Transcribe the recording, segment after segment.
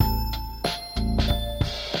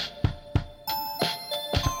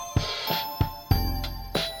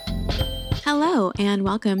Hello, and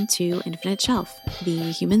welcome to Infinite Shelf,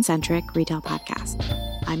 the human-centric retail podcast.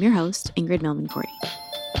 I'm your host, Ingrid Millman-Cordy.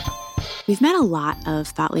 We've met a lot of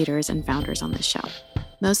thought leaders and founders on this show,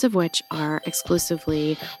 most of which are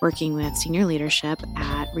exclusively working with senior leadership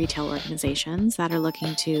at retail organizations that are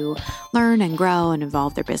looking to learn and grow and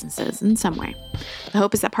evolve their businesses in some way. The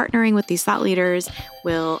hope is that partnering with these thought leaders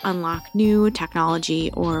will unlock new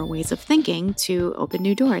technology or ways of thinking to open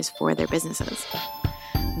new doors for their businesses.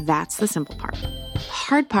 That's the simple part. The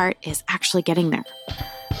hard part is actually getting there.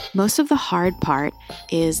 Most of the hard part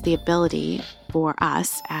is the ability for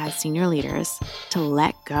us as senior leaders to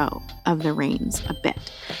let go of the reins a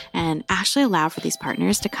bit and actually allow for these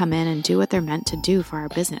partners to come in and do what they're meant to do for our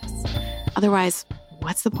business. Otherwise,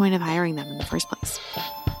 what's the point of hiring them in the first place?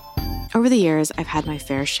 Over the years, I've had my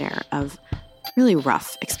fair share of really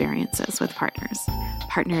rough experiences with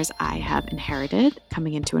partners I have inherited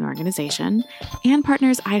coming into an organization, and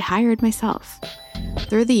partners I'd hired myself.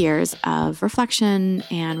 Through the years of reflection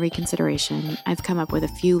and reconsideration, I've come up with a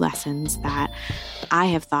few lessons that I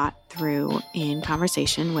have thought through in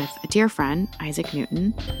conversation with a dear friend, Isaac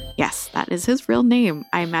Newton. Yes, that is his real name.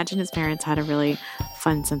 I imagine his parents had a really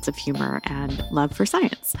fun sense of humor and love for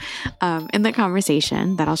science. In the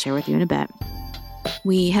conversation that I'll share with you in a bit,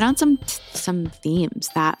 we hit on some themes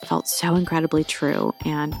that felt so incredibly true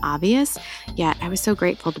and obvious, yet I was so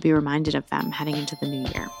grateful to be reminded of them heading into the new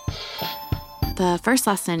year. The first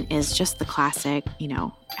lesson is just the classic,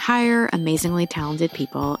 hire amazingly talented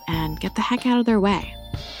people and get the heck out of their way.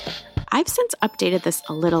 I've since updated this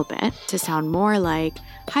a little bit to sound more like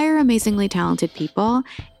hire amazingly talented people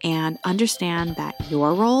and understand that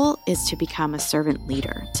your role is to become a servant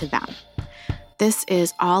leader to them. This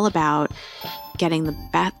is all about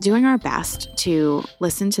doing our best to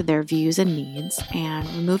listen to their views and needs and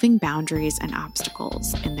removing boundaries and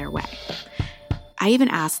obstacles in their way. I even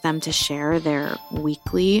asked them to share their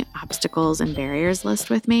weekly obstacles and barriers list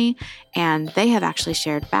with me, and they have actually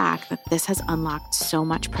shared back that this has unlocked so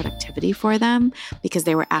much productivity for them because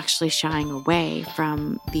they were actually shying away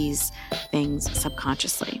from these things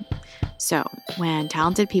subconsciously. So when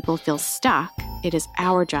talented people feel stuck, it is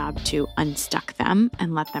our job to unstuck them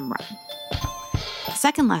and let them run. The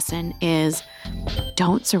second lesson is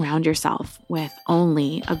don't surround yourself with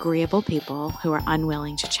only agreeable people who are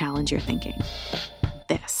unwilling to challenge your thinking.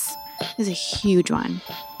 This is a huge one,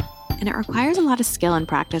 and it requires a lot of skill and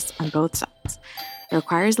practice on both sides. It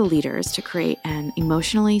requires the leaders to create an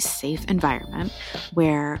emotionally safe environment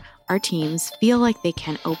where our teams feel like they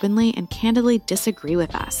can openly and candidly disagree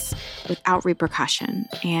with us without repercussion.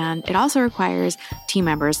 And it also requires team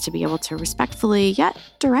members to be able to respectfully, yet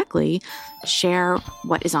directly, share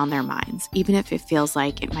what is on their minds, even if it feels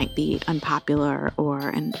like it might be unpopular or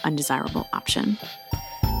an undesirable option.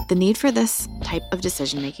 The need for this type of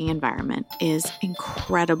decision-making environment is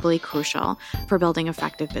incredibly crucial for building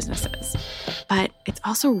effective businesses. But it's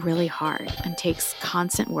also really hard and takes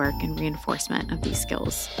constant work and reinforcement of these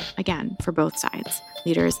skills, again, for both sides,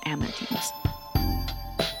 leaders and their teams.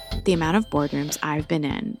 The amount of boardrooms I've been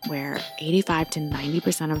in where 85 to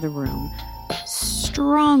 90% of the room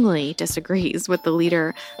strongly disagrees with the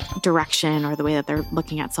leader direction or the way that they're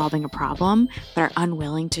looking at solving a problem, but are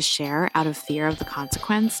unwilling to share out of fear of the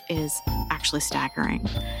consequence is actually staggering.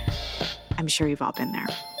 I'm sure you've all been there.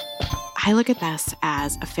 I look at this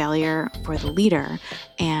as a failure for the leader,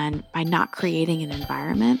 and by not creating an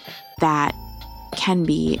environment that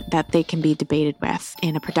they can be debated with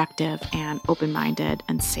in a productive and open-minded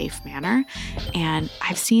and safe manner. And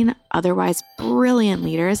I've seen otherwise brilliant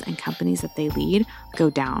leaders and companies that they lead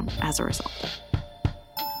go down as a result.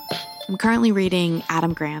 I'm currently reading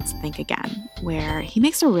Adam Grant's Think Again, where he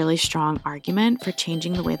makes a really strong argument for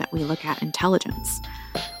changing the way that we look at intelligence.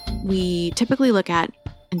 We typically look at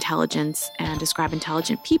intelligence and describe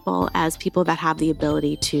intelligent people as people that have the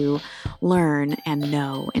ability to learn and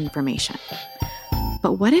know information.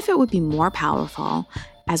 But what if it would be more powerful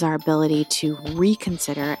as our ability to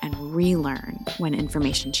reconsider and relearn when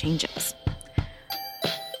information changes?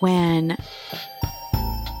 When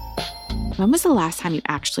was the last time you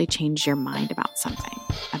actually changed your mind about something,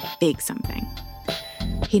 a big something?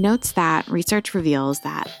 He notes that research reveals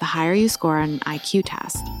that the higher you score on an IQ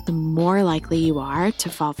test, the more likely you are to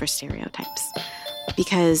fall for stereotypes,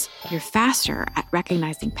 because you're faster at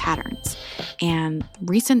recognizing patterns. And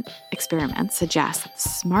recent experiments suggest that the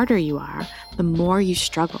smarter you are, the more you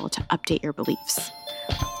struggle to update your beliefs.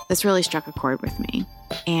 This really struck a chord with me,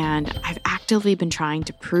 and I've actively been trying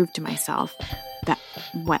to prove to myself that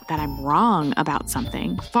I'm wrong about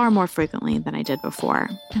something far more frequently than I did before,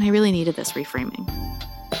 and I really needed this reframing.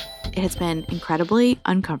 It has been incredibly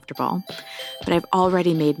uncomfortable, but I've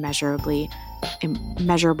already made measurable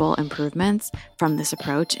improvements from this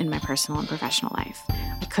approach in my personal and professional life.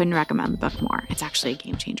 I couldn't recommend the book more. It's actually a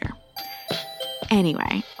game changer.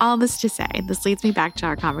 Anyway, all this to say, this leads me back to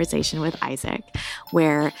our conversation with Isaac,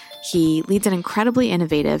 where he leads an incredibly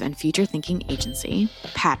innovative and future-thinking agency,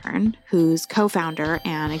 Pattern, whose co-founder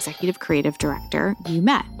and executive creative director you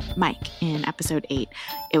met, Mike, in episode 8.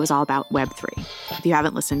 It was all about Web3. If you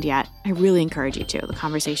haven't listened yet, I really encourage you to. The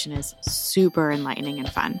conversation is super enlightening and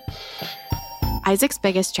fun. Isaac's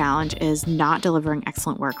biggest challenge is not delivering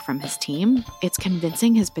excellent work from his team. It's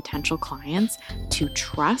convincing his potential clients to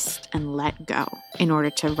trust and let go in order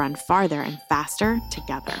to run farther and faster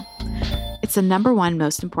together. It's the number one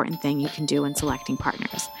most important thing you can do when selecting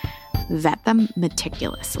partners. Vet them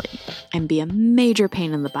meticulously and be a major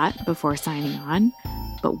pain in the butt before signing on.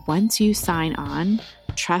 But once you sign on,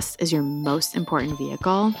 trust is your most important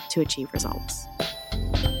vehicle to achieve results.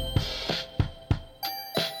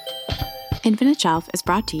 Infinite Shelf is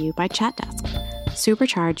brought to you by ChatDesk.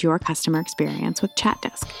 Supercharge your customer experience with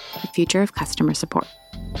ChatDesk, the future of customer support.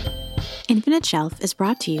 Infinite Shelf is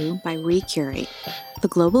brought to you by Recurate. The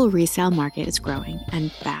global resale market is growing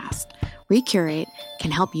and fast. Recurate can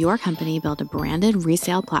help your company build a branded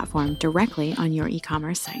resale platform directly on your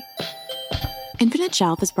e-commerce site. Infinite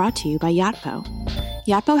Shelf is brought to you by Yotpo.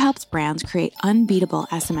 Yotpo helps brands create unbeatable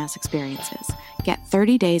SMS experiences. Get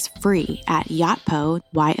 30 days free at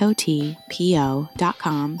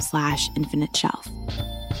yotpo.com/infinite-shelf.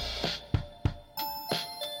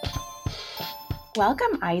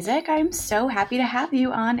 Welcome, Isaac. I'm so happy to have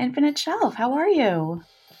you on Infinite Shelf. How are you?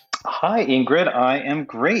 Hi, Ingrid. I am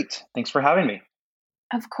great. Thanks for having me.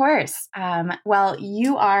 Of course. Well,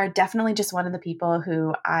 you are definitely just one of the people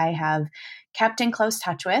who I have kept in close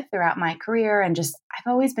touch with throughout my career. And I've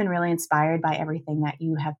always been really inspired by everything that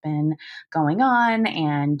you have been going on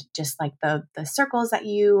and just like the circles that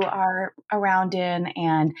you are around in,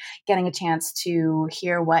 and getting a chance to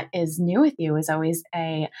hear what is new with you is always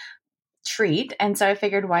a treat. And so I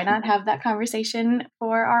figured, why not have that conversation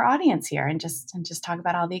for our audience here and just talk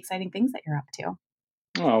about all the exciting things that you're up to.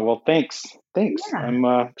 Oh, well, thanks. Thanks. Yeah. I'm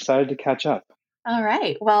excited to catch up. All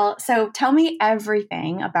right. Well, so tell me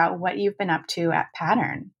everything about what you've been up to at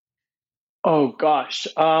Pattern. Oh, gosh.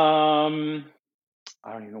 I don't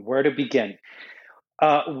even know where to begin.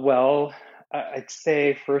 Well, I'd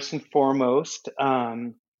say first and foremost,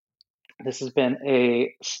 this has been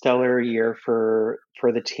a stellar year for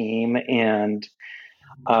the team, and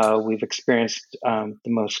we've experienced the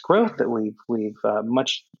most growth that we've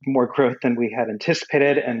much more growth than we had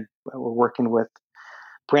anticipated, and we're working with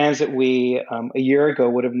brands that we a year ago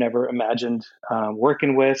would have never imagined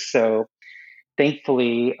working with. So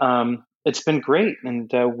thankfully, it's been great,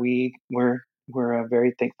 and we're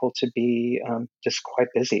very thankful to be just quite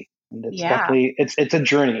busy. And it's definitely it's a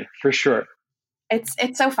journey for sure.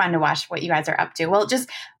 It's so fun to watch what you guys are up to. Well, just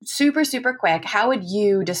super, super quick, how would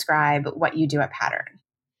you describe what you do at Pattern?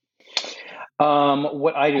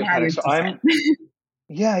 What I do at Pattern. So I'm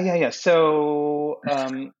yeah. So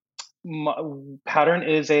Pattern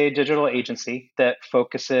is a digital agency that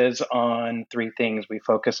focuses on three things. We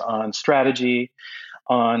focus on strategy,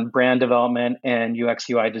 on brand development, and UX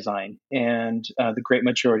UI design. And the great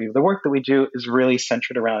majority of the work that we do is really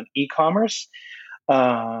centered around e-commerce.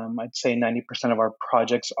 I'd say 90% of our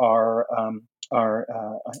projects are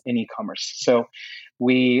in e-commerce. So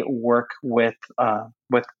we work with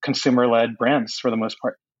consumer-led brands for the most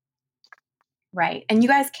part. Right. And you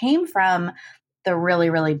guys came from the really,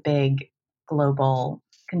 really big global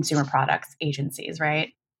consumer products agencies,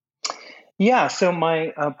 right? Yeah. So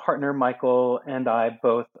my partner, Michael, and I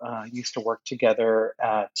both used to work together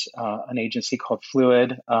at an agency called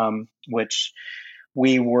Fluid, which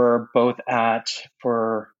we were both at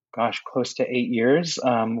for, close to 8 years.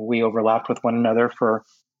 We overlapped with one another for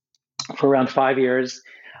around 5 years.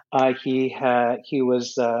 He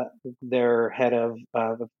was their head of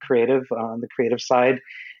creative on the creative side,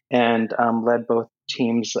 and led both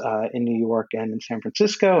teams in New York and in San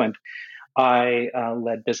Francisco. And I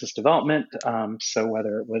led business development. So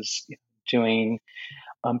whether it was doing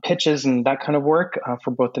pitches and that kind of work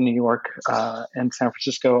for both the New York and San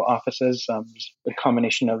Francisco offices, a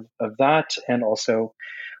combination of that, and also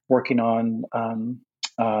working on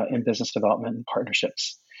in business development and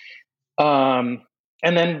partnerships. And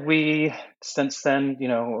then since then,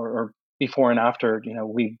 or before and after,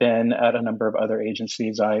 we've been at a number of other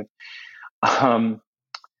agencies. I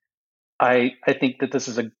think that this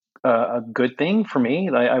is a good thing for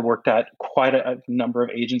me. I worked at quite a number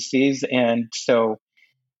of agencies, and so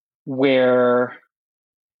where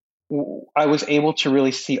I was able to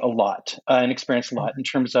really see a lot and experience a lot in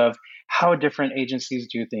terms of how different agencies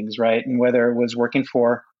do things, right? And whether it was working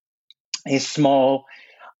for a small,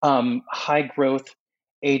 high growth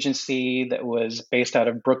agency that was based out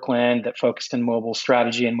of Brooklyn that focused on mobile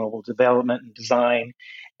strategy and mobile development and design,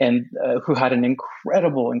 and who had an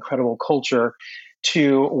incredible culture,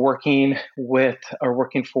 to working with or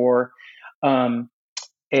working for um,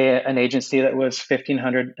 an agency that was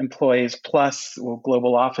 1,500 employees plus, with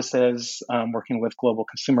global offices, working with global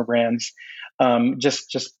consumer brands.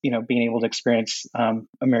 Just being able to experience a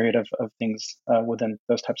myriad of things within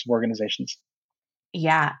those types of organizations.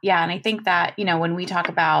 Yeah. Yeah. And I think that, when we talk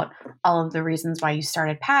about all of the reasons why you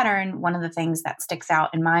started Pattern, one of the things that sticks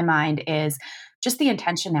out in my mind is just the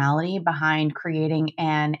intentionality behind creating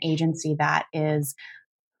an agency that is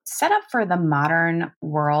set up for the modern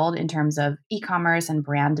world in terms of e-commerce and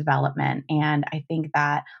brand development. And I think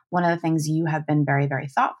that one of the things you have been very, very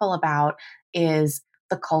thoughtful about is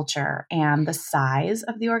the culture and the size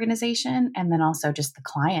of the organization, and then also just the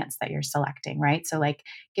clients that you're selecting, right? So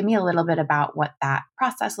give me a little bit about what that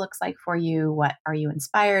process looks like for you. What are you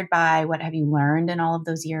inspired by? What have you learned in all of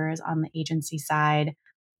those years on the agency side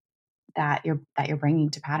that you're bringing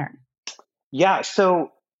to Pattern? Yeah,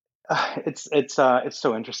 so it's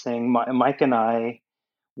so interesting. Mike and I,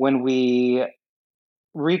 when we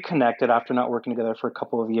reconnected after not working together for a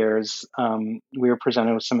couple of years, we were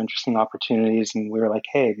presented with some interesting opportunities, and we were like,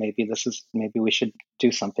 "Hey, maybe we should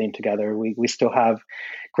do something together." We still have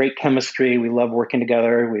great chemistry. We love working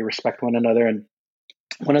together. We respect one another, and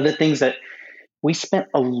one of the things that we spent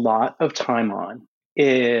a lot of time on,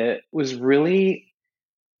 it was really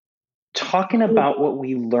talking about what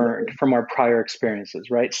we learned from our prior experiences,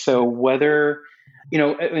 right? So whether,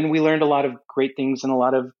 and we learned a lot of great things and a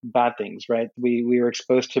lot of bad things, right? We were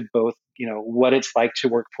exposed to both, what it's like to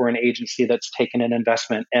work for an agency that's taken an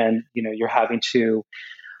investment, and, you're having to,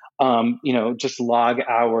 just log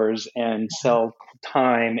hours and sell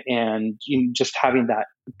time, and just having that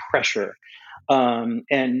pressure.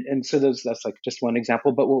 And so that's like just one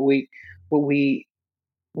example. But what we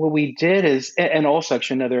what we did is, and also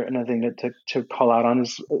actually another thing to call out on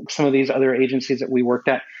is some of these other agencies that we worked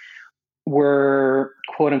at were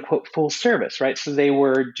quote unquote full service, right? So they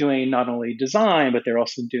were doing not only design, but they're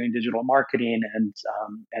also doing digital marketing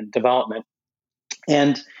and development.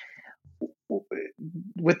 And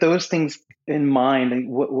with those things in mind,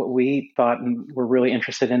 what we thought and were really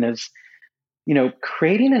interested in is,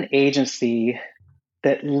 creating an agency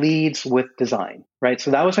that leads with design, right?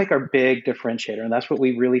 So that was like our big differentiator, and that's what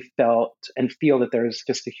we really felt and feel that there's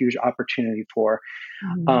just a huge opportunity for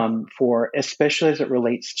especially as it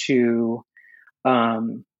relates to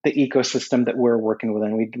the ecosystem that we're working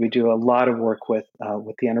within. We do a lot of work with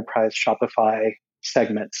the enterprise Shopify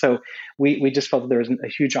segment, so we just felt that there was a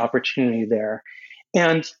huge opportunity there.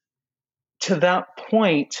 And to that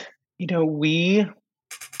point,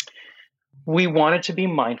 we wanted to be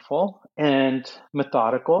mindful and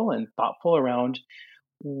methodical and thoughtful around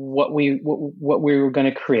what we were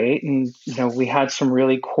going to create, and we had some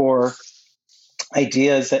really core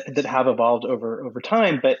ideas that have evolved over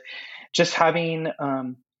time. But just having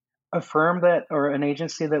a firm that, or an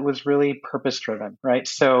agency that was really purpose driven, right?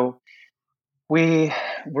 So we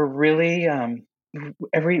were really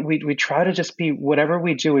we try to just be, whatever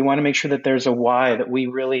we do, we want to make sure that there's a why, that we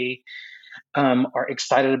really are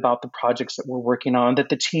excited about the projects that we're working on, that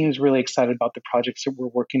the team's really excited about the projects that we're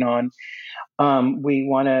working on. We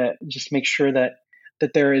want to just make sure that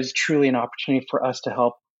there is truly an opportunity for us to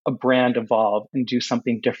help a brand evolve and do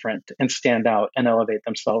something different and stand out and elevate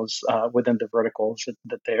themselves within the verticals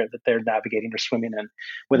that they're navigating or swimming in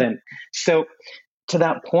within. So to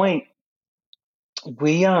that point,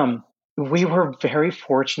 we were very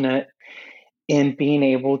fortunate in being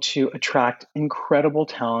able to attract incredible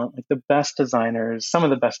talent, like the best designers, some of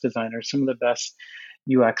the best designers, some of the best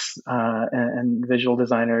UX and visual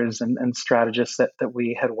designers and strategists that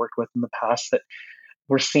we had worked with in the past, that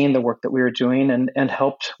were seeing the work that we were doing and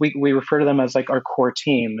helped. We refer to them as like our core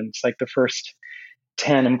team, and it's like the first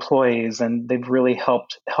 10 employees, and they've really help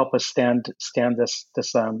us stand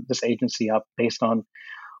this agency up based on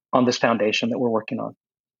this foundation that we're working on.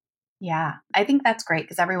 Yeah, I think that's great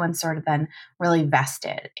because everyone's sort of been really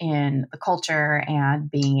vested in the culture and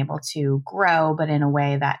being able to grow, but in a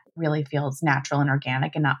way that really feels natural and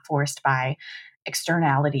organic and not forced by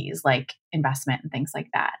externalities like investment and things like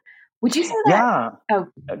that. Would you say that? Yeah. Oh,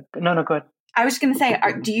 no, go ahead. I was going to say,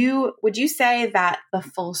 would you say that the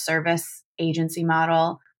full service agency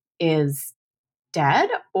model is dead,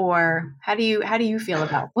 or how do you feel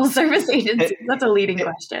about full service agencies? That's a leading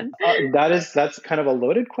question. That's kind of a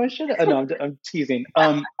loaded question. No, I'm teasing.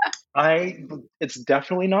 It's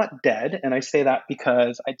definitely not dead. And I say that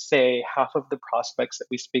because I'd say half of the prospects that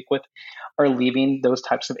we speak with are leaving those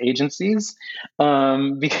types of agencies.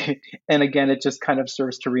 And again, it just kind of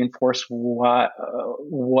serves to reinforce what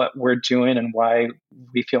we're doing and why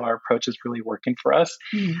we feel our approach is really working for us,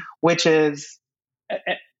 which is,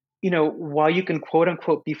 while you can quote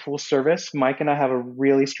unquote be full service, Mike and I have a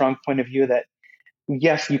really strong point of view that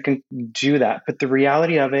yes, you can do that. But the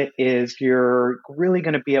reality of it is you're really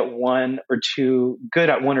going to be good at one or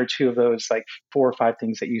two of those, like 4 or 5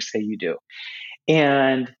 things that you say you do.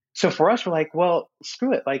 And so for us, we're like, well,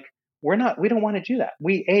 screw it. Like we don't want to do that.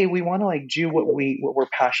 We want to like do what we're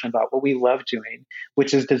passionate about, what we love doing,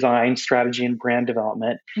 which is design, strategy, and brand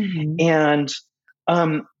development. And,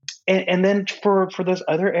 and then for those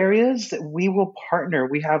other areas, we will partner.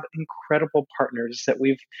 We have incredible partners that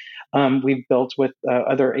we've built with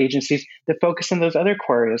other agencies that focus in those other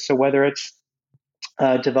core areas. So whether it's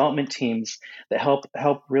development teams that help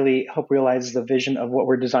realize the vision of what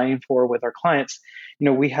we're designing for with our clients,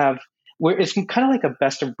 it's kind of like a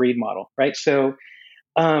best of breed model, right? So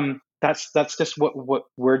that's just what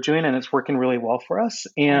we're doing, and it's working really well for us.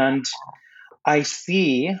 And I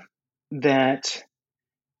see that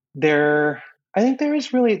I think there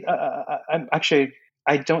is really,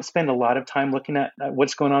 I don't spend a lot of time looking at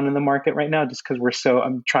what's going on in the market right now, just because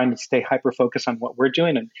I'm trying to stay hyper focused on what we're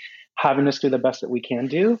doing and having us do the best that we can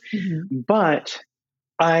do. But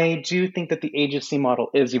I do think that the agency model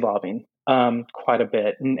is evolving quite a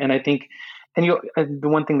bit. And I think, the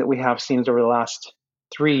one thing that we have seen over the last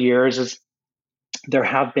 3 years is there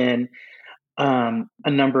have been a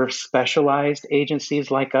number of specialized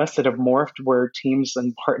agencies like us that have morphed, where teams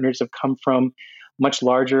and partners have come from much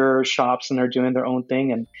larger shops and are doing their own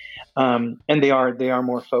thing, and they are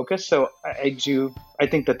more focused. So I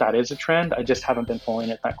think that is a trend. I just haven't been following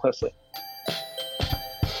it that closely.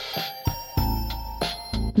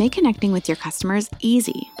 Make connecting with your customers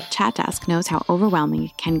easy. ChatDesk knows how overwhelming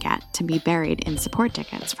it can get to be buried in support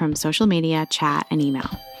tickets from social media, chat, and email.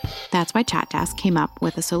 That's why ChatDesk came up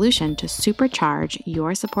with a solution to supercharge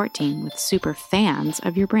your support team with super fans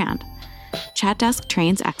of your brand. ChatDesk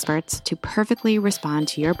trains experts to perfectly respond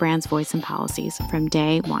to your brand's voice and policies from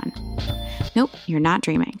day one. Nope, you're not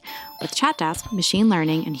dreaming. With ChatDesk, machine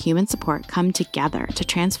learning and human support come together to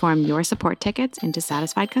transform your support tickets into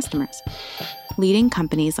satisfied customers. Leading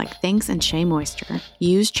companies like Thinx and Shea Moisture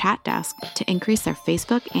use ChatDesk to increase their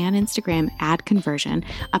Facebook and Instagram ad conversion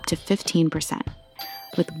up to 15%.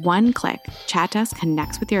 With one click, ChatDesk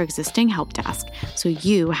connects with your existing help desk so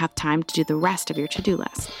you have time to do the rest of your to-do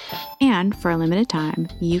list. And for a limited time,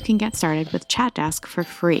 you can get started with ChatDesk for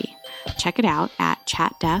free. Check it out at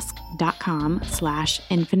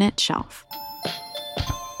chatdesk.com/infiniteshelf.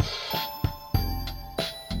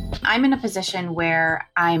 I'm in a position where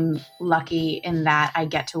I'm lucky in that I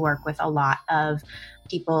get to work with a lot of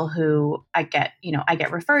people who I get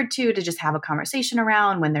referred to just have a conversation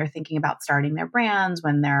around when they're thinking about starting their brands,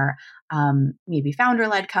 when they're maybe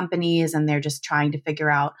founder-led companies and they're just trying to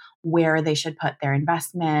figure out where they should put their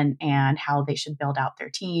investment and how they should build out their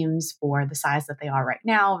teams for the size that they are right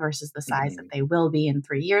now versus the size that they will be in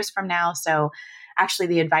 3 years from now. So actually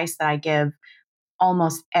the advice that I give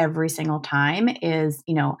almost every single time is,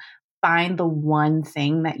 find the one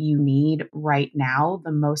thing that you need right now,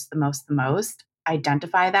 the most,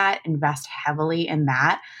 identify that, invest heavily in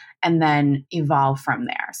that, and then evolve from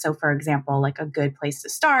there. So for example, like a good place to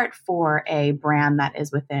start for a brand that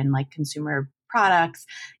is within like consumer products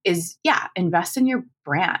is, invest in your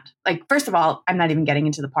brand. Like, first of all, I'm not even getting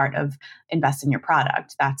into the part of invest in your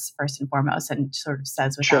product. That's first and foremost and sort of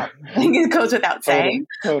says it goes without saying.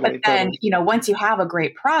 Totally. But then, once you have a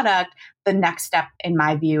great product, the next step, in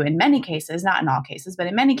my view, in many cases, not in all cases, but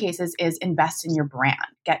in many cases, is invest in your brand.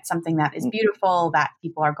 Get something that is beautiful, that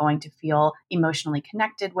people are going to feel emotionally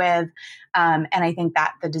connected with. And I think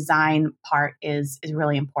that the design part is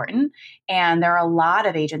really important. And there are a lot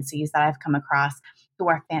of agencies that I've come across who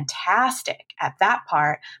are fantastic at that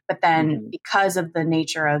part. But then because of the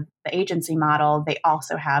nature of the agency model, they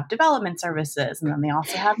also have development services, and then they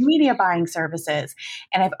also have media buying services.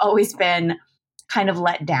 And I've always been kind of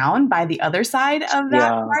let down by the other side of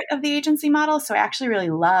that part of the agency model. So I actually really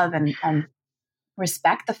love and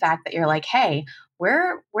respect the fact that you're like, hey,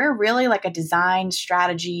 we're really like a design,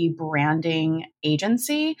 strategy, branding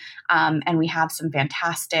agency. And we have some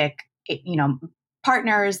fantastic,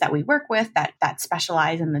 partners that we work with that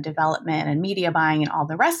specialize in the development and media buying and all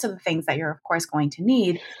the rest of the things that you're of course going to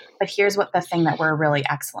need. But here's what the thing that we're really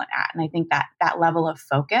excellent at. And I think that level of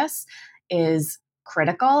focus is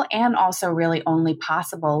critical and also really only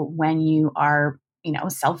possible when you are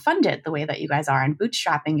self-funded the way that you guys are and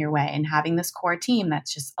bootstrapping your way and having this core team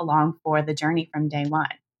that's just along for the journey from day one.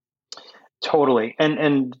 Totally.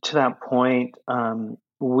 And to that point,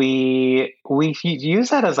 we use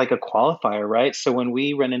that as like a qualifier, right? So when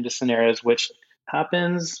we run into scenarios, which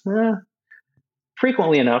happens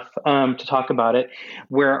frequently enough to talk about it,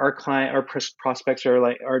 where our prospects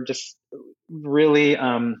are just really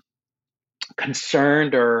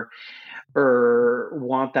concerned or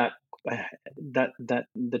want that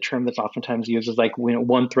the term that's oftentimes used is like,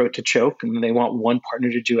 one throat to choke, and they want one partner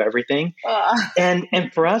to do everything.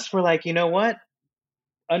 And for us, we're like, you know what?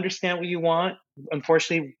 Understand what you want.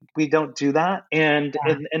 Unfortunately, we don't do that. And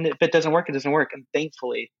if it doesn't work, it doesn't work. And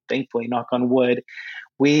thankfully, knock on wood,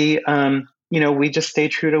 we we just stay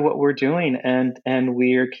true to what we're doing, and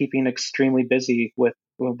we are keeping extremely busy with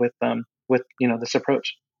this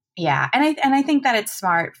approach. Yeah. And I think that it's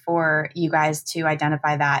smart for you guys to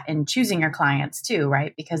identify that in choosing your clients too,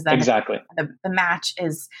 right? Because then exactly the match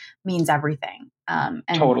means everything. And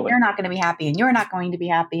totally. You're not going to be happy and you're not going to be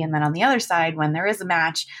happy. And then on the other side, when there is a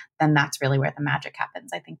match, then that's really where the magic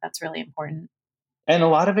happens. I think that's really important. And a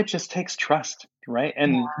lot of it just takes trust, right?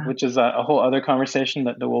 And which is a whole other conversation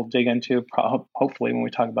that we'll dig into hopefully when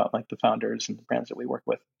we talk about like the founders and the brands that we work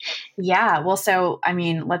with. Yeah. Well, so, I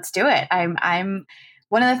mean, let's do it. I'm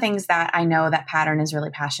one of the things that I know that Pattern is really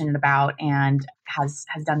passionate about and has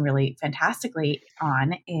done really fantastically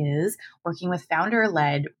on is working with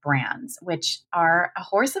founder-led brands, which are a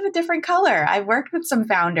horse of a different color. I've worked with some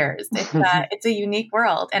founders. It's a unique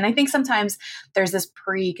world. And I think sometimes there's this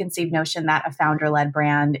preconceived notion that a founder-led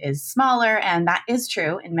brand is smaller, and that is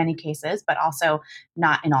true in many cases, but also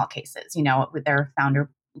not in all cases. There are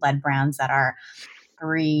founder-led brands that are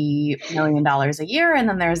 $3 million a year, and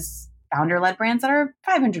then there's founder-led brands that are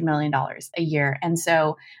 $500 million a year. And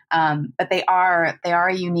so, but they are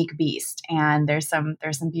a unique beast, and there's some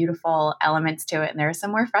beautiful elements to it, and there are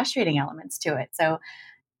some more frustrating elements to it. So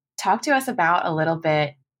talk to us a little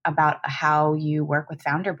bit about how you work with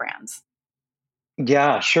founder brands.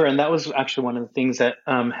 Yeah, sure. And that was actually one of the things that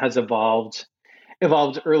has evolved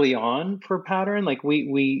early on for Pattern. Like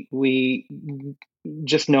we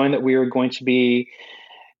just knowing that we were going to be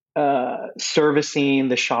servicing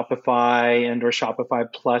the Shopify and or Shopify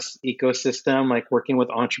Plus ecosystem, like working with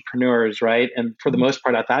entrepreneurs, right? And for the most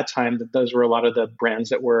part at that time, those were a lot of the brands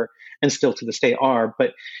that were, and still to this day are,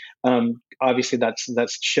 but obviously that's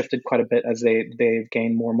shifted quite a bit as they've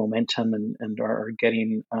gained more momentum and are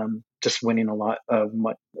getting just winning a lot of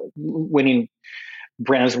winning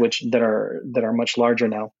brands that are much larger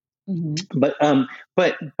now. Mm-hmm.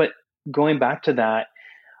 But going back to that,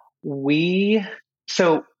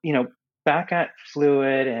 so back at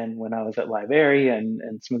Fluid and when I was at LiveArea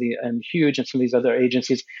and some of the and Huge and some of these other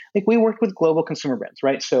agencies, like we worked with global consumer brands,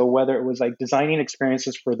 right? So whether it was like designing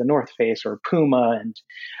experiences for the North Face or Puma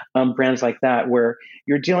and brands like that, where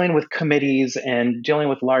you're dealing with committees and dealing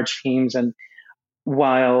with large teams, and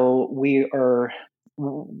while we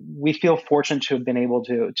feel fortunate to have been able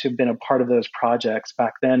to have been a part of those projects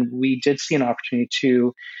back then, we did see an opportunity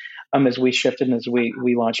to as we shifted and as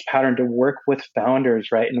we launched Pattern, to work with founders,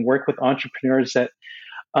 right, and work with entrepreneurs that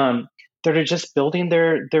are just building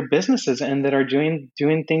their businesses and that are doing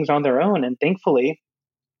things on their own. And thankfully,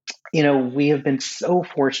 we have been so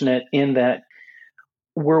fortunate in that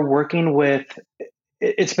we're working with.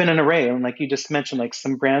 It's been an array, and like you just mentioned, like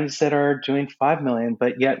some brands that are doing 5 million,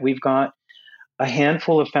 but yet we've got a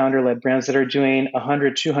handful of founder-led brands that are doing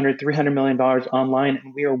 100, 200, $300 million online,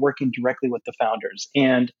 and we are working directly with the founders.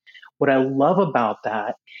 And what I love about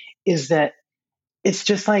that is that it's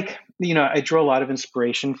just like, I draw a lot of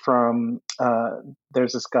inspiration from,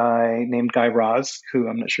 there's this guy named Guy Raz, who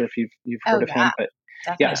I'm not sure if you've heard of him, but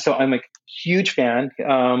definitely. Yeah, so I'm a huge fan.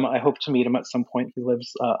 I hope to meet him at some point. He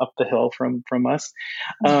lives up the hill from us.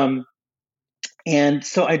 And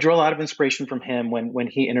so I draw a lot of inspiration from him when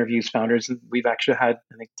he interviews founders. And we've actually had,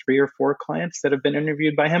 I think, 3 or 4 clients that have been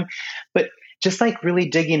interviewed by him. But just like really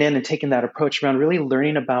digging in and taking that approach around really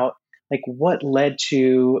learning about like what led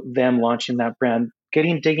to them launching that brand,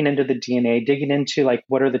 digging into the DNA, digging into like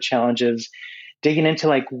what are the challenges, digging into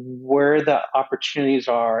like where the opportunities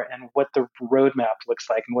are and what the roadmap looks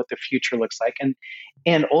like and what the future looks like.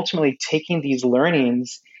 And ultimately taking these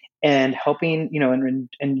learnings and helping,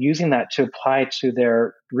 and using that to apply to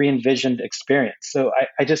their re-envisioned experience. So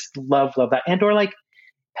I just love that. And or like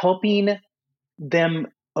helping them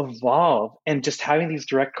evolve and just having these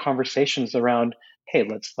direct conversations around, hey,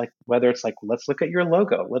 let's look at your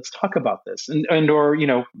logo. Let's talk about this. And or,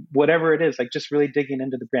 whatever it is, like just really digging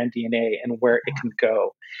into the brand DNA and where it can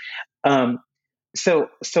go. So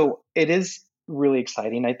it is really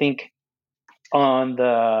exciting. I think on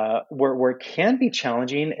the where it can be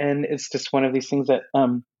challenging, and it's just one of these things that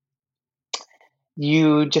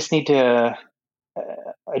you just need to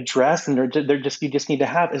address, and you just need to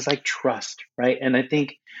have is like trust, right? And I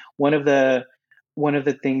think one of the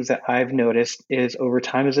things that I've noticed is over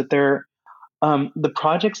time is that the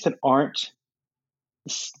projects that aren't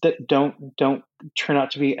that don't turn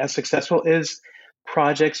out to be as successful is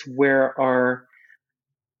projects where our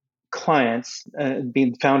clients,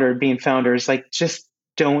 being founders, like just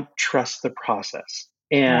don't trust the process.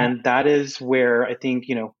 Right. And that is where I think,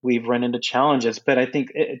 we've run into challenges, but I think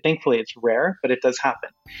thankfully it's rare, but it does happen.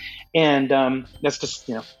 And that's just,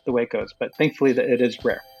 the way it goes. But thankfully that it is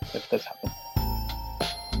rare that it does happen.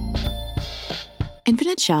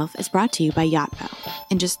 Infinite Shelf is brought to you by Yotpo.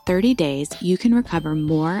 In just 30 days, you can recover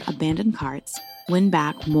more abandoned carts, win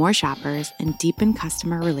back more shoppers, and deepen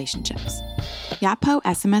customer relationships. Yotpo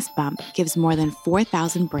SMS Bump gives more than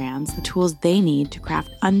 4,000 brands the tools they need to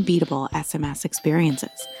craft unbeatable SMS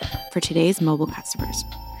experiences for today's mobile customers.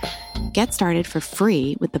 Get started for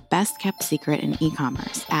free with the best kept secret in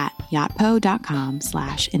e-commerce at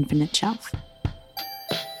yotpo.com/infinite shelf.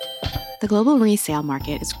 The global resale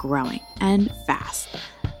market is growing and fast,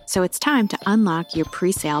 so it's time to unlock your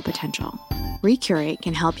pre-sale potential. Recurate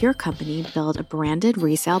can help your company build a branded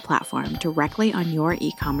resale platform directly on your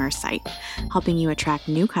e-commerce site, helping you attract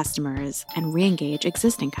new customers and re-engage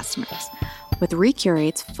existing customers. With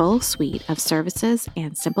Recurate's full suite of services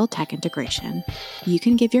and simple tech integration, you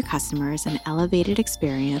can give your customers an elevated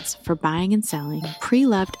experience for buying and selling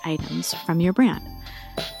pre-loved items from your brand.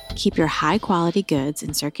 Keep your high-quality goods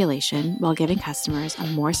in circulation while giving customers a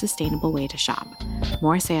more sustainable way to shop.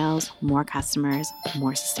 More sales, more customers,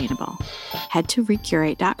 more sustainable. Head to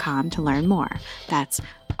recurate.com to learn more. That's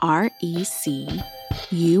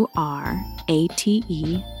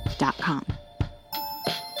recurate.com.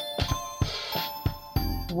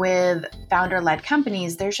 With founder-led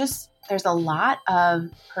companies, there's a lot of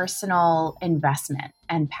personal investment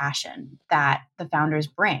and passion that the founders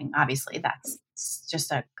bring. Obviously, that's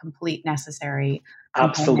just a complete necessary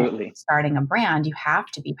component. Absolutely. Starting a brand, you have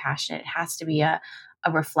to be passionate. It has to be a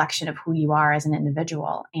reflection of who you are as an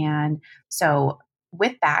individual. And so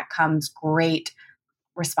with that comes great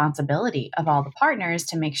responsibility of all the partners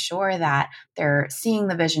to make sure that they're seeing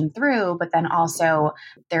the vision through, but then also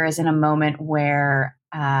there isn't a moment where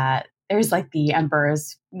there's like the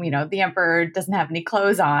emperor's, the emperor doesn't have any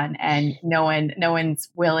clothes on and no one's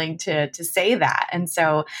willing to say that. And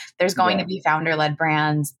so there's going to be founder-led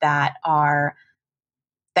brands that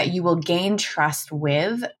you will gain trust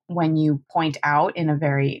with when you point out in a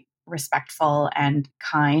very respectful and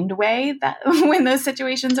kind way that when those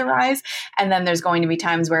situations arise. And then there's going to be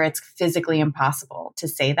times where it's physically impossible to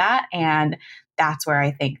say that. And that's where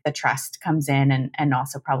I think the trust comes in and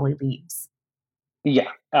also probably leaves. Yeah,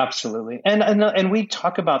 absolutely. And we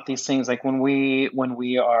talk about these things like when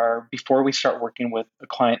we are, before we start working with a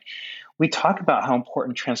client, we talk about how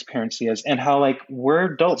important transparency is and how, like,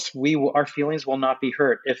 we're adults, our feelings will not be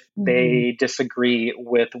hurt if they disagree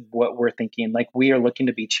with what we're thinking. Like, we are looking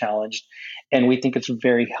to be challenged, and we think it's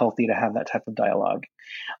very healthy to have that type of dialogue.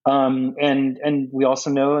 And we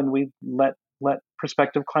also know, and we let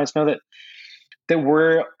prospective clients know that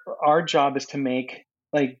our job is to make,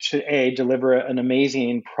 to deliver an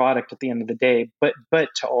amazing product at the end of the day, but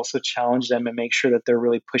to also challenge them and make sure that they're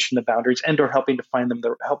really pushing the boundaries and or helping to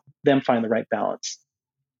help them find the right balance.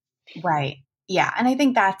 Right. Yeah. And I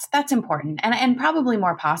think that's important and probably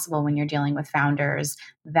more possible when you're dealing with founders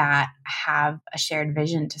that have a shared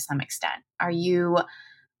vision to some extent. Are you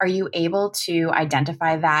able to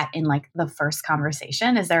identify that in like the first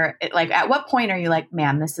conversation? Is there at what point are you like,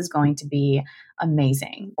 man, this is going to be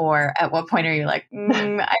amazing? Or at what point are you like,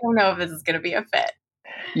 I don't know if this is going to be a fit?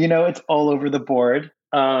 It's all over the board.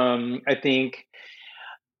 I think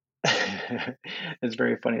it's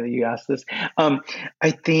very funny that you asked this. I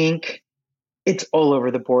think it's all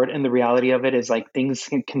over the board. And the reality of it is, like, things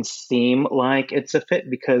can seem like it's a fit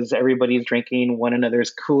because everybody's drinking one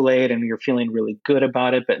another's Kool-Aid and you're feeling really good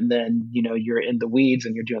about it. But then, you're in the weeds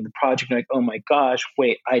and you're doing the project. And you're like, oh my gosh,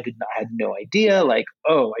 wait, I had no idea. Like,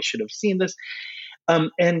 oh, I should have seen this.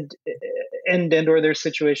 Or there's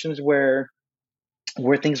situations where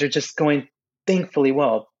things are just going thankfully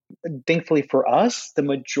well. Thankfully for us, the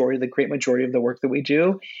great majority of the work that we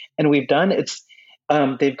do and we've done,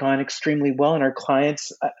 they've gone extremely well. And our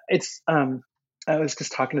clients, I was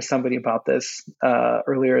just talking to somebody about this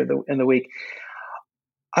earlier in the week.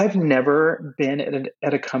 I've never been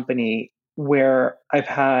at a company where I've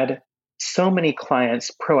had so many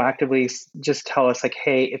clients proactively just tell us like,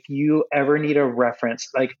 hey, if you ever need a reference,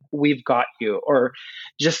 like we've got you, or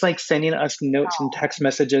just like sending us notes and text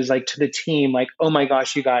messages like to the team, like, oh my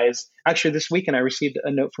gosh, you guys, actually this weekend I received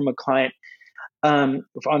a note from a client on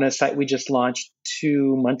a site we just launched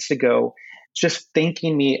 2 months ago, just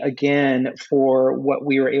thanking me again for what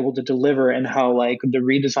we were able to deliver and how like the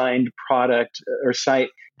redesigned product or site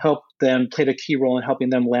helped them, played a key role in helping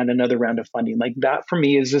them land another round of funding. Like that for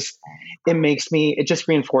me is just, it just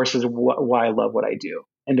reinforces why I love what I do,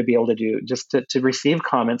 and to be able to do just to receive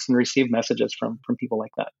comments and receive messages from people like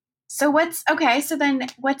that. So so then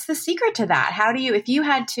what's the secret to that? How do you, if you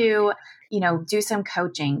had to, do some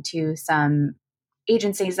coaching to some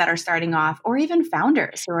agencies that are starting off, or even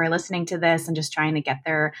founders who are listening to this and just trying to get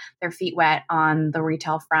their feet wet on the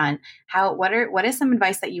retail front, what is some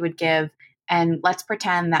advice that you would give? And let's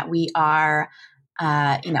pretend that we are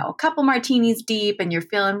a couple martinis deep and you're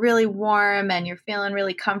feeling really warm and you're feeling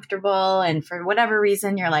really comfortable, and for whatever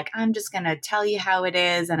reason you're like, I'm just going to tell you how it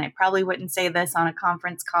is, and I probably wouldn't say this on a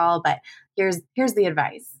conference call, but here's the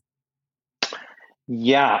advice.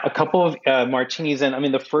 Yeah, a couple of martinis. And I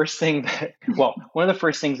mean, one of the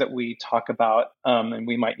first things that we talk about, and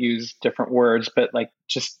we might use different words, but like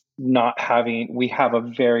just we have a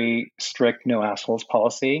very strict no assholes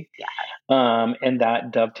policy. Yeah. And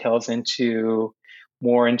that dovetails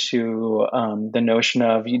more into the notion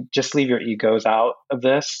of you just leave your egos out of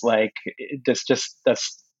this. Like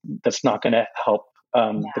that's not going to help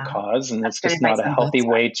the cause, and it's just not a healthy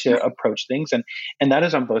way to approach things. And that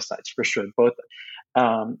is on both sides for sure, both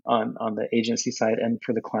on the agency side and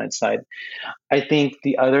for the client side. I think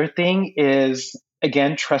the other thing is,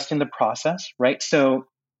 again, trusting the process, right? So,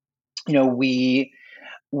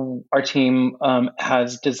 our team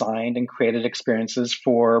has designed and created experiences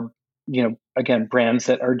for, again, brands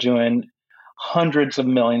that are doing hundreds of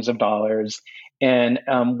millions of dollars. And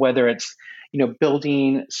whether it's,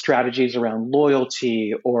 building strategies around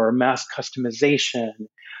loyalty or mass customization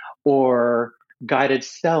or guided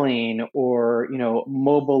selling or,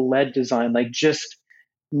 mobile led design, like just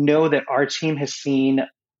know that our team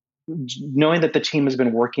knowing that the team has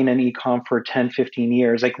been working in e-com for 10, 15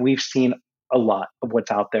 years, like we've seen a lot of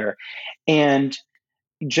what's out there, and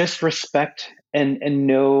just respect and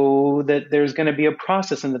know that there's going to be a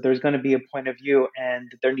process and that there's going to be a point of view and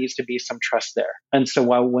there needs to be some trust there. And so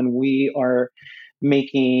when we are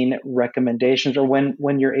making recommendations, or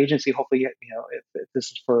when your agency, hopefully, if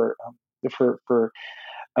this is for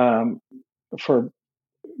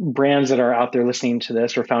brands that are out there listening to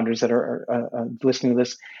this, or founders that are listening to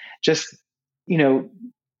this, just, you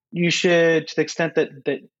should, to the extent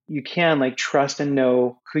that you can, like, trust and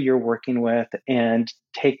know who you're working with and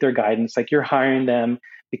take their guidance. Like, you're hiring them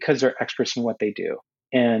because they're experts in what they do,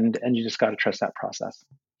 and you just got to trust that process.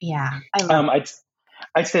 Yeah, I love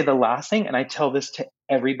I'd say the last thing, and I tell this to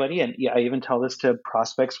everybody, and I even tell this to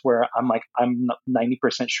prospects where I'm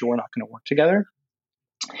 90% sure we're not going to work together.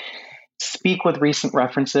 Speak with recent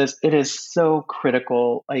references. It is so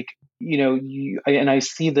critical. Like, and I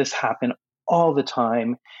see this happen all the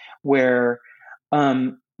time, where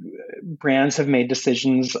brands have made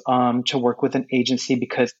decisions to work with an agency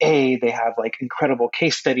because they have like incredible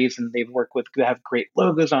case studies, and they have great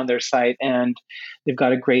logos on their site, and they've got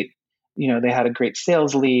they had a great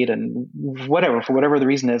sales lead, and for whatever the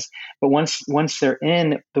reason is. But once they're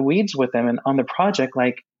in the weeds with them and on the project,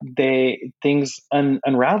 like things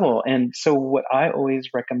unravel. And so what I always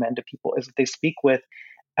recommend to people is that they speak with,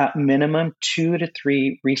 at minimum, 2 to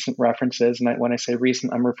 3 recent references. And when I say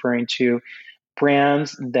recent, I'm referring to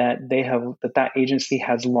brands that that agency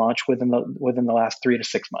has launched within the last 3 to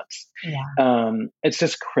 6 months. Yeah. It's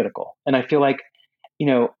just critical. And I feel like,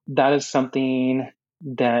 that is something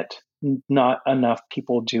that not enough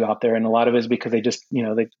people do out there. And a lot of it is because they just,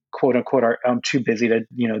 they quote unquote are too busy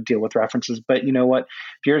to, deal with references. But you know what,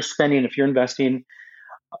 if you're investing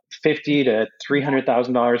 $50,000 to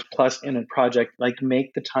 $300,000 plus in a project, like,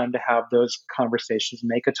 make the time to have those conversations,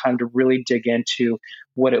 make a time to really dig into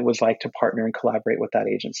what it was like to partner and collaborate with that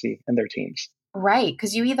agency and their teams. Right.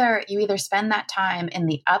 Because you either spend that time in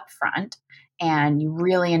the upfront and you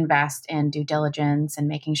really invest in due diligence and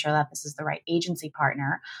making sure that this is the right agency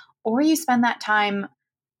partner, or you spend that time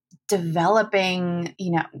developing,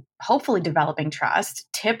 hopefully developing trust.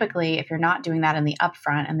 Typically, if you're not doing that in the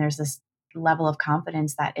upfront and there's this level of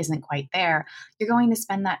confidence that isn't quite there, you're going to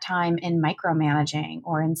spend that time in micromanaging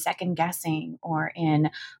or in second guessing or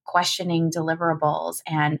in questioning deliverables.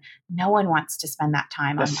 And no one wants to spend that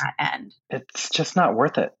time on that end. It's just not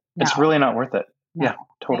worth it. No. It's really not worth it. No, yeah,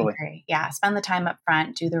 totally. I agree. Yeah. Spend the time up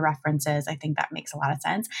front, do the references. I think that makes a lot of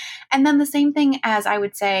sense. And then the same thing as I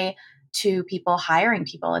would say, to people hiring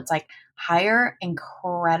people. It's like, hire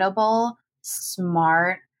incredible,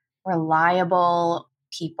 smart, reliable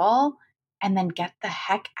people and then get the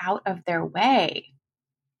heck out of their way.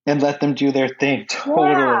 And let them do their thing.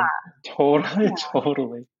 Totally.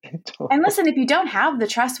 And listen, if you don't have the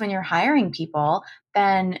trust when you're hiring people,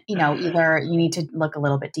 then, either you need to look a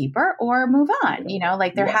little bit deeper or move on.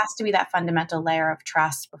 There has to be that fundamental layer of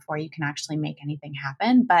trust before you can actually make anything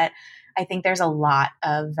happen. But I think there's a lot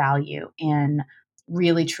of value in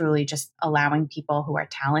really, truly just allowing people who are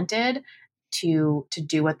talented to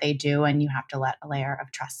do what they do. And you have to let a layer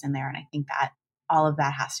of trust in there. And I think that all of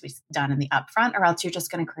that has to be done in the upfront, or else you're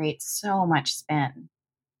just going to create so much spin.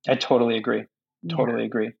 I totally agree. Totally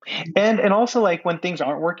agree. And also, like, when things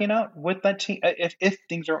aren't working out with that team, if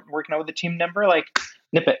things aren't working out with the team member, like,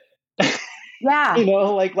 nip it. Yeah.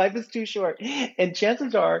 Like, life is too short. And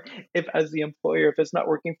chances are, if as the employer, if it's not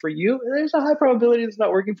working for you, there's a high probability it's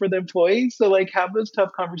not working for the employee. So, like, have those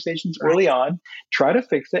tough conversations early on, try to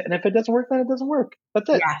fix it. And if it doesn't work, then it doesn't work. That's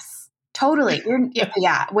it. Yes. Totally.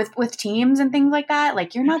 With teams and things like that,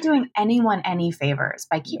 like, you're not doing anyone any favors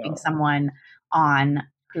by keeping someone on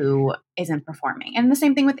who isn't performing. And the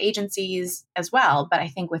same thing with agencies as well. But I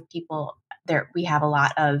think with people we have a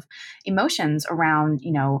lot of emotions around,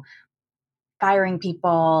 firing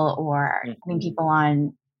people or putting people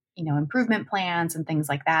on, improvement plans and things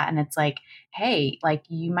like that. And it's like, hey, like,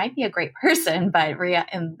 you might be a great person, but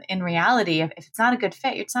in reality, if it's not a good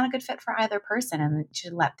fit, it's not a good fit for either person. And you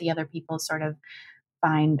should let the other people sort of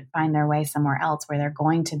find their way somewhere else where they're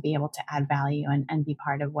going to be able to add value and be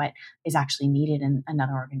part of what is actually needed in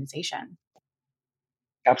another organization.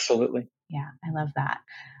 Absolutely. Yeah, I love that.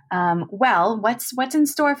 Well, what's in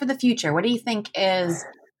store for the future? What do you think is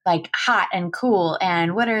like hot and cool,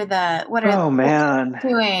 and what are man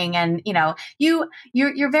doing? And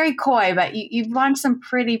you're very coy, but you've launched some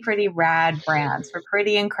pretty rad brands for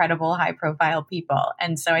pretty incredible high profile people,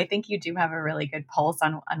 and so I think you do have a really good pulse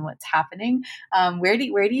on what's happening. Where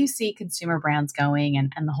do you see consumer brands going,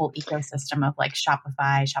 and the whole ecosystem of like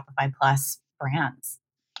Shopify Plus brands?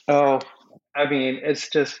 Oh, I mean, it's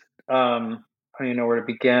just I don't even know where to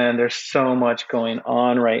begin. There's so much going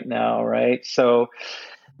on right now, right? So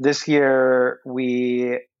this year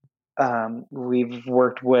we've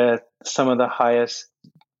worked with some of the highest,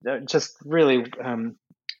 just really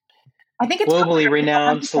I think it's globally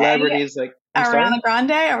renowned celebrities, like Ariana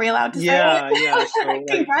Grande. Are we allowed to say it? Yeah. So,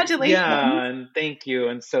 congratulations. And thank you.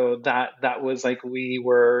 And so that was like we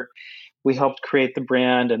helped create the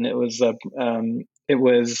brand, and it was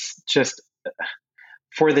just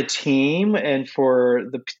for the team and for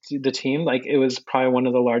the team, like, it was probably one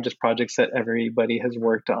of the largest projects that everybody has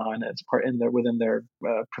worked on as part within their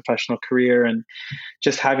professional career, and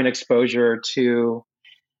just having exposure to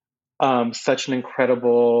such an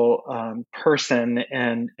incredible person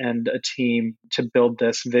and a team to build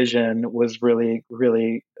this vision was really,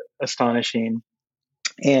 really astonishing.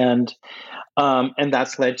 And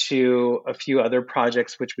that's led to a few other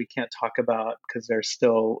projects which we can't talk about because they're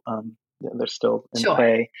still in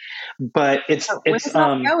play. But where's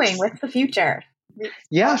that going? What's the future?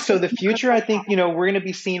 Yeah, so the future, I think, we're going to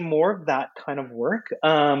be seeing more of that kind of work.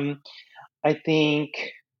 I think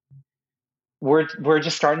we're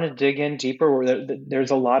just starting to dig in deeper.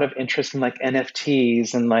 There's a lot of interest in like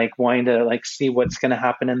NFTs and like wanting to like see what's going to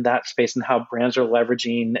happen in that space and how brands are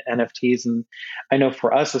leveraging NFTs. And I know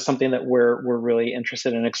for us, it's something that we're really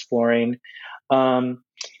interested in exploring. And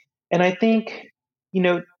I think,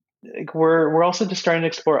 we're also just starting to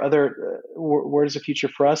explore other where does the future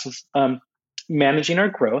for us is managing our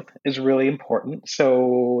growth is really important.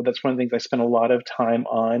 So that's one of the things I spend a lot of time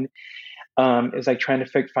on. Is like trying to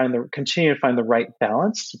continue to find the right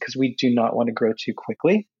balance, because we do not want to grow too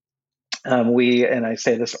quickly. And I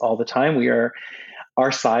say this all the time, we are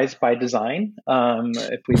our size by design.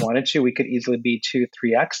 If we wanted to, we could easily be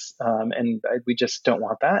 2-3x, and we just don't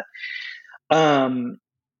want that.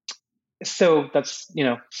 So that's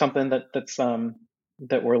something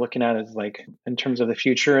that we're looking at is like in terms of the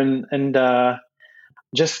future, and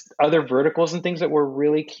just other verticals and things that we're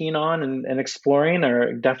really keen on and exploring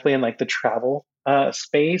are definitely in like the travel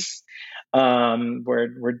space.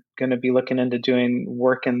 We're going to be looking into doing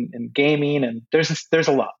work in gaming, and there's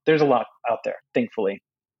a lot out there, thankfully.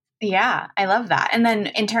 Yeah, I love that. And then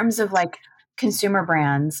in terms of like consumer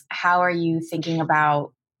brands, how are you thinking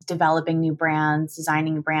about developing new brands,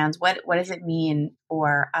 designing brands? What does it mean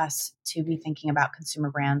for us to be thinking about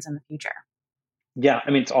consumer brands in the future? Yeah,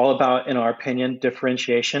 I mean, it's all about, in our opinion,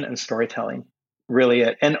 differentiation and storytelling, really,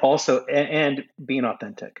 and also and being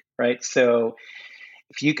authentic, right? So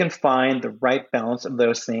if you can find the right balance of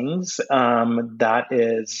those things,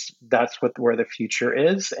 that's where the future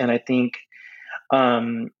is. And I think,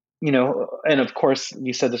 and of course,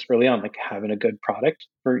 you said this early on, like having a good product,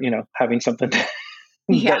 or having something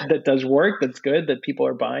Yeah. that does work, that's good, that people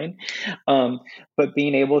are buying, but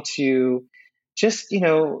being able to just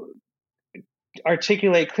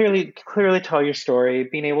articulate clearly tell your story,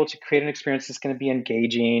 being able to create an experience that's going to be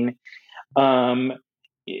engaging, um,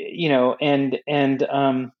 and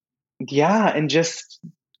yeah, and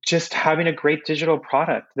just having a great digital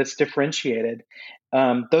product that's differentiated.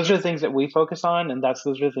 Those are the things that we focus on, and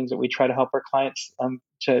those are the things that we try to help our clients,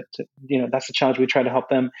 to that's the challenge we try to help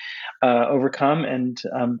them overcome. And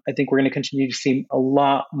I think we're going to continue to see a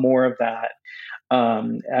lot more of that,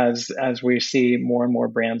 as we see more and more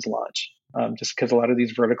brands launch, just because a lot of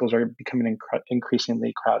these verticals are becoming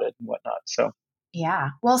increasingly crowded and whatnot. So. Yeah.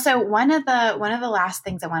 Well, so one of the last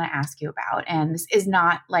things I want to ask you about, and this is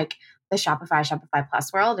not like the Shopify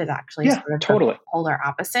Plus world, is actually Yeah, sort of totally. the polar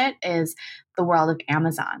opposite, is the world of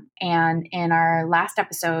Amazon. And in our last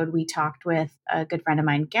episode, we talked with a good friend of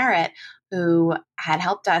mine, Garrett, who had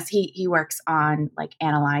helped us. He works on like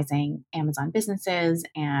analyzing Amazon businesses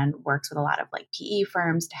and works with a lot of like PE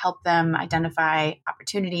firms to help them identify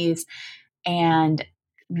opportunities. And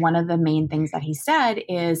one of the main things that he said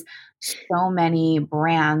is so many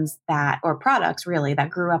brands or products really that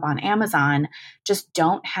grew up on Amazon just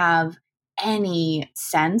don't have any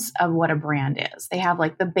sense of what a brand is. They have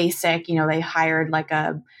like the basic, they hired like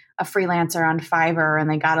a freelancer on Fiverr and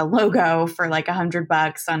they got a logo for like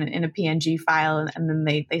 $100 in a PNG file, and then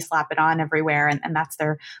they slap it on everywhere, and that's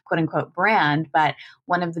their quote unquote brand. But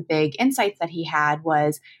one of the big insights that he had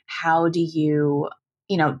was, how do you,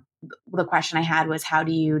 the question I had was, how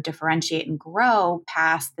do you differentiate and grow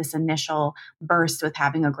past this initial burst with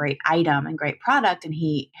having a great item and great product? And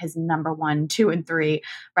his number 1, 2, and 3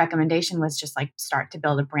 recommendation was just like start to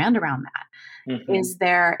build a brand around that. Mm-hmm. Is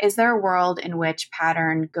there a world in which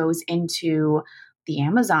Pattern goes into the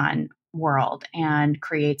Amazon world and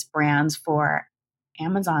creates brands for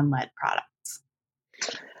Amazon-led products?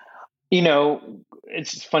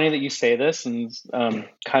 It's funny that you say this, and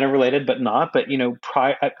kind of related, but not. But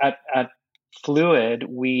at Fluid,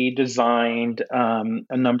 we designed a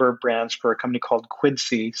number of brands for a company called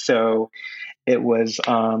Quidsi. So it was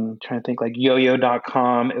trying to think, like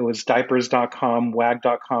yoyo.com, it was diapers.com,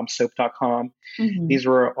 wag.com, soap.com. Mm-hmm. These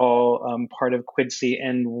were all part of Quidsi,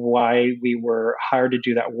 and why we were hired to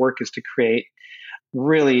do that work is to create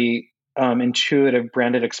really intuitive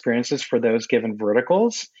branded experiences for those given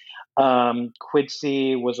verticals.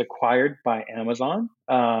 Quidsi was acquired by Amazon.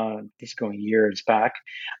 This is going years back,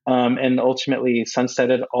 and ultimately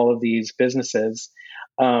sunsetted all of these businesses.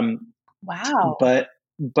 Wow!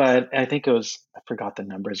 But I think it was, I forgot the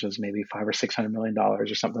numbers. It was maybe $500 or $600 million or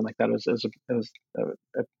something like that. It was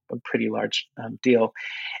a pretty large deal.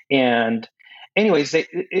 And anyways,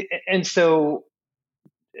 so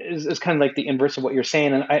it's kind of like the inverse of what you're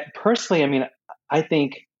saying. And I personally, I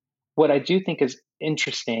think what I do think is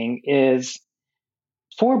interesting is,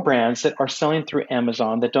 for brands that are selling through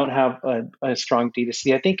Amazon that don't have a strong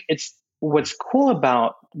D2C, I think what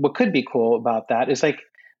could be cool about that is like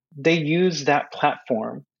they use that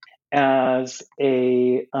platform as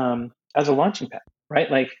a launching pad,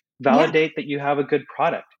 right? Like validate that you have a good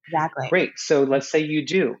product. Exactly. Great. So let's say you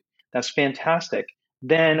do. That's fantastic.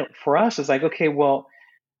 Then for us, it's like, okay, well,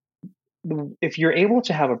 if you're able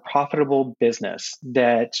to have a profitable business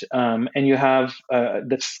that, and you have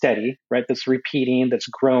that's steady, right? That's repeating, that's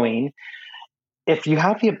growing. If you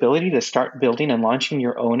have the ability to start building and launching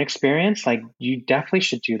your own experience, like, you definitely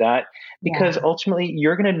should do that, because ultimately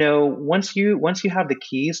you're going to know, once you have the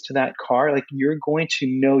keys to that car, like, you're going to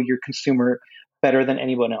know your consumer better than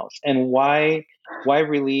anyone else. And why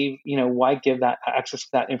give that access to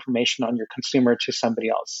that information on your consumer to somebody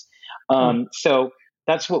else? So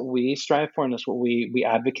that's what we strive for, and that's what we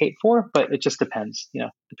advocate for. But it just depends,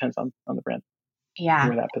 depends on the brand. Yeah,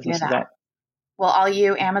 where that business is at. Well, all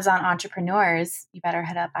you Amazon entrepreneurs, you better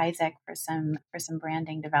hit up Isaac for some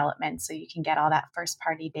branding development, so you can get all that first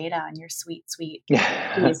party data on your sweet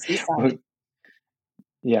D2C site.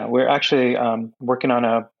 Yeah, we're actually working on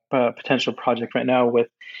a potential project right now with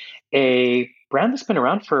a brand that's been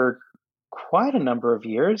around for quite a number of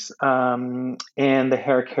years in the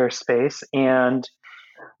hair care space, and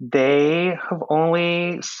they have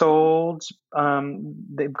only sold.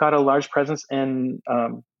 They've got a large presence in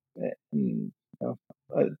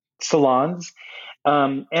salons,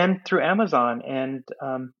 and through Amazon, and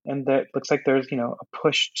that looks like there's a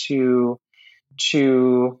push to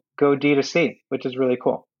go D2C, which is really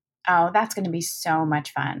cool. Oh, that's going to be so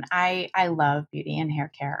much fun. I love beauty and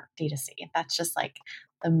hair care D2C. That's just like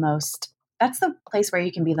that's the place where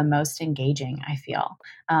you can be the most engaging, I feel.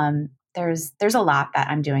 There's a lot that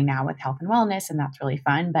I'm doing now with health and wellness, and that's really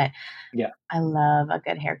fun, but Yeah. I love a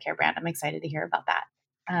good hair care brand. I'm excited to hear about that.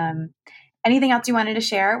 Anything else you wanted to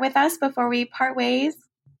share with us before we part ways?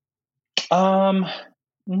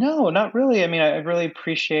 No, not really. I mean, I really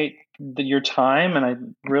appreciate your time, and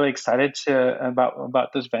I'm really excited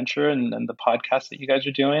about this venture and the podcast that you guys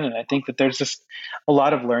are doing. And I think that there's just a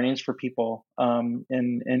lot of learnings for people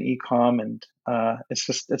in e-com, and it's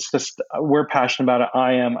just we're passionate about it.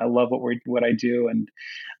 I love what I do, and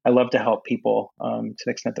I love to help people to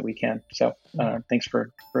the extent that we can. So thanks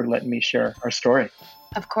for letting me share our story.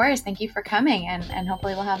 Of course. Thank you for coming, and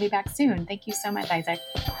hopefully we'll have you back soon. Thank you so much, Isaac.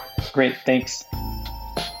 Great. Thanks.